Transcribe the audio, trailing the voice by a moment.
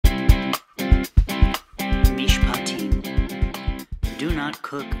cannot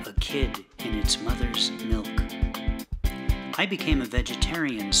cook a kid in its mother's milk. I became a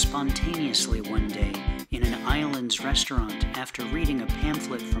vegetarian spontaneously one day in an islands restaurant after reading a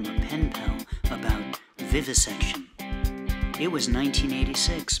pamphlet from a pen pal about vivisection. It was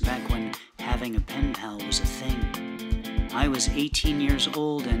 1986, back when having a pen pal was a thing. I was 18 years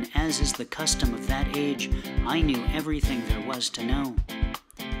old, and as is the custom of that age, I knew everything there was to know.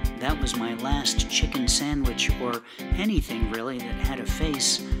 That was my last chicken sandwich, or anything really that had a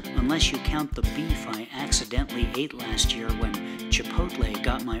face, unless you count the beef I accidentally ate last year when Chipotle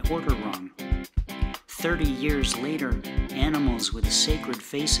got my order wrong. 30 years later, animals with sacred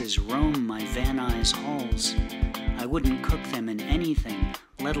faces roam my Van Nuys halls. I wouldn't cook them in anything,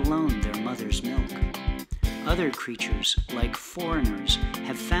 let alone their mother's milk. Other creatures, like foreigners,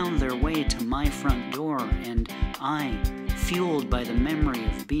 have found their way to my front door, and I, fueled by the memory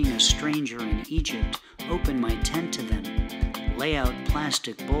of being a stranger in Egypt, open my tent to them, lay out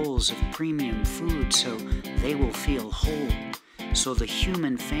plastic bowls of premium food so they will feel whole, so the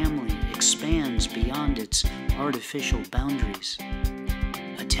human family expands beyond its artificial boundaries.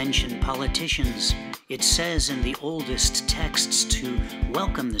 Attention politicians, it says in the oldest texts to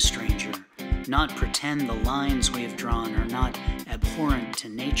welcome the stranger, not pretend the lines we have drawn are not abhorrent to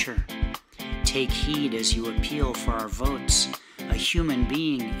nature. Take heed as you appeal for our votes. A human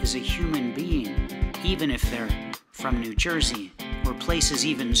being is a human being, even if they're from New Jersey or places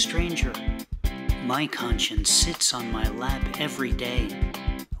even stranger. My conscience sits on my lap every day.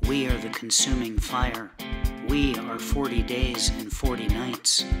 We are the consuming fire. We are 40 days and 40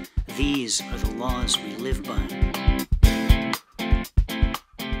 nights. These are the laws we live by.